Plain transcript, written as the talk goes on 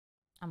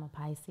I'm a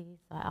Pisces,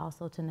 so I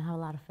also tend to have a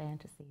lot of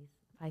fantasies.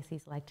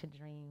 Pisces like to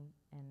dream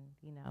and,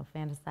 you know,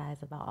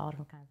 fantasize about all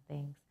different kinds of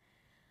things.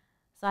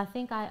 So I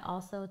think I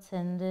also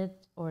tend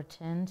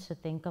to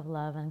think of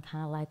love in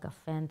kind of like a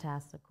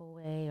fantastical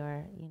way,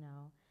 or, you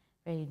know,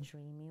 very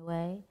dreamy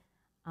way.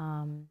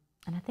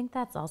 And I think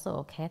that's also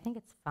okay. I think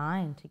it's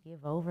fine to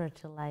give over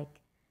to like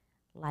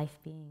life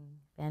being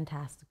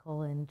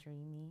fantastical and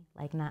dreamy.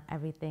 Like not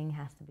everything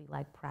has to be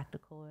like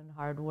practical and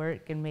hard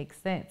work and make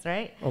sense,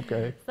 right?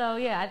 Okay. So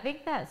yeah, I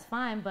think that's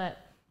fine. But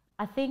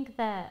I think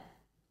that,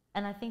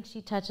 and I think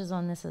she touches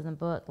on this in the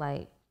book,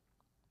 like,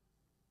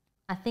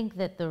 I think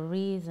that the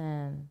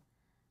reason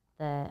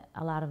that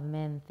a lot of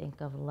men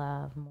think of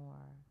love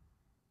more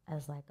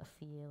as like a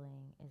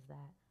feeling is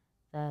that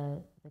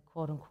the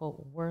quote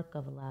unquote work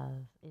of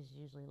love is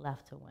usually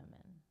left to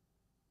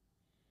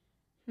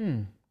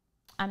women.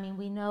 I mean,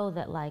 we know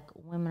that like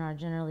women are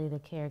generally the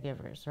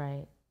caregivers,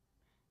 right?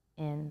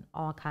 In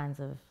all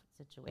kinds of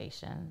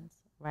situations,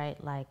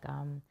 right? Like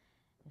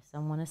if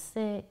someone is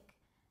sick,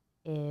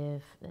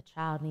 if the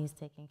child needs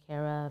taken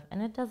care of,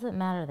 and it doesn't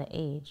matter the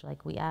age.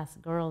 Like we ask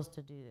girls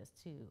to do this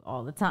too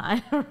all the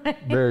time, right?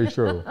 Very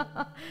true.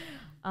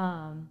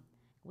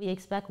 We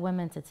expect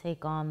women to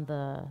take on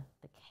the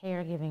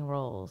caregiving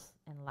roles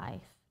in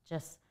life.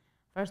 Just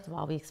first of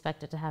all, we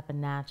expect it to happen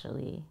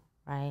naturally,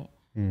 right?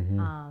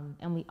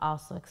 And we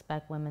also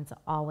expect women to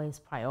always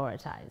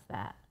prioritize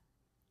that,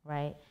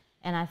 right?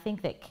 And I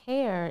think that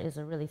care is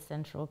a really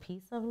central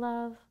piece of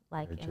love,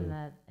 like in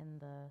the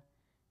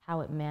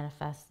how it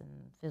manifests in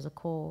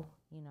physical,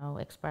 you know,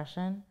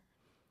 expression.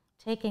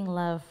 Taking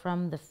love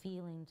from the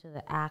feeling to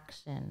the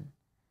action,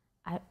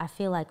 I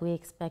feel like we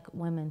expect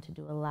women to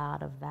do a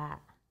lot of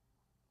that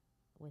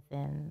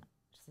within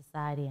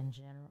society in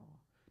general.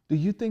 Do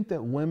you think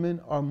that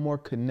women are more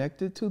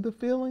connected to the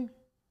feeling?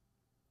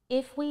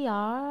 If we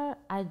are,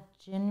 I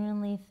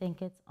genuinely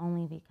think it's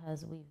only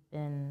because we've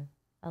been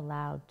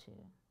allowed to.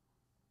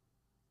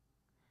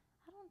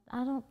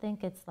 I don't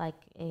think it's like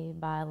a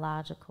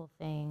biological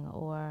thing,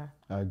 or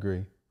I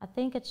agree. I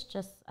think it's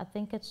just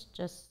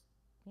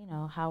you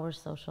know, how we're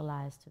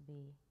socialized to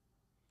be.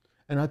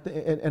 And I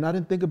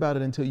didn't think about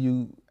it until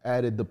you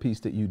added the piece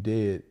that you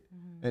did.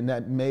 And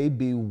that may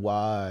be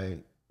why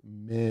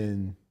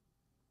men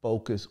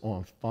focus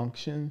on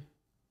function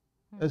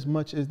as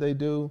much as they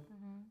do,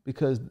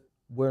 because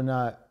we're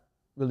not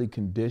really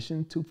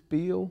conditioned to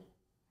feel.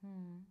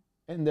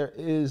 And there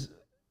is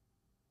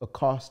a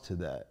cost to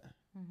that.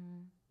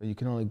 But you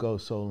can only go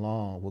so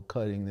long with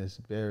cutting this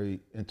very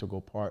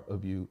integral part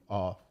of you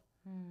off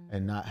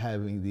and not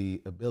having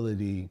the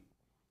ability,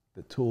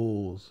 the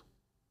tools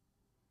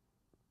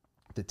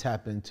to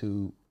tap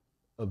into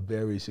a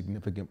very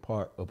significant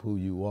part of who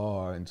you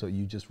are. And so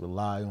you just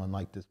rely on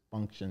like this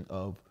function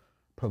of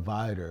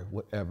provider,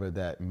 whatever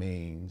that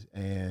means.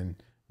 And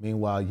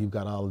meanwhile, you've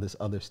got all of this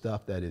other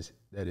stuff that is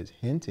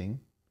hinting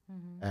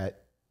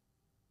at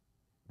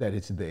that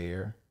it's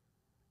there.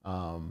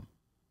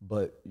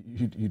 But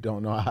you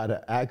don't know how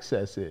to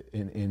access it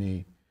in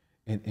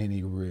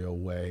any real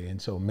way. And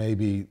so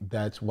maybe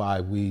that's why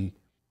we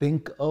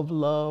think of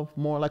love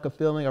more like a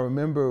feeling. I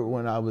remember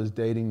when I was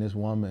dating this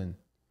woman,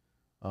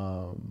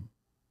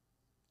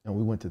 and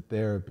we went to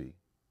therapy,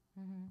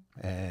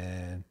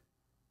 and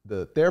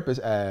the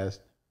therapist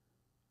asked,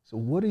 so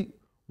what do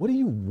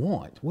you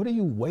want? What are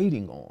you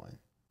waiting on?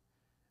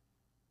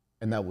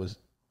 And that was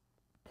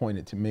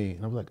pointed to me.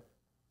 And I was like,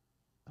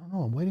 I don't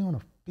know, I'm waiting on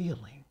a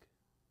feeling.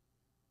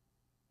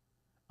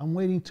 I'm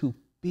waiting to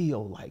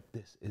feel like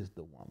this is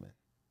the woman.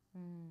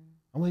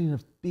 I'm waiting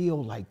to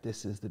feel like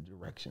this is the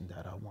direction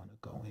that I want to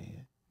go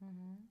in.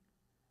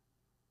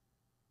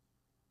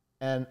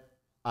 And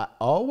I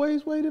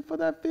always waited for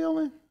that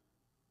feeling.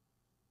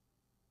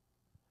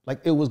 Like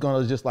it was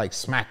gonna just like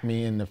smack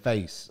me in the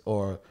face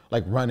or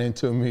like run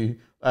into me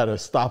at a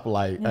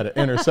stoplight at an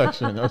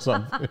intersection or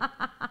something.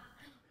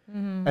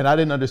 And I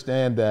didn't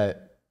understand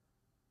that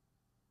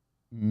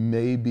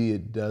maybe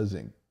it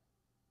doesn't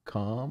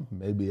come,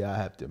 maybe I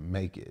have to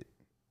make it.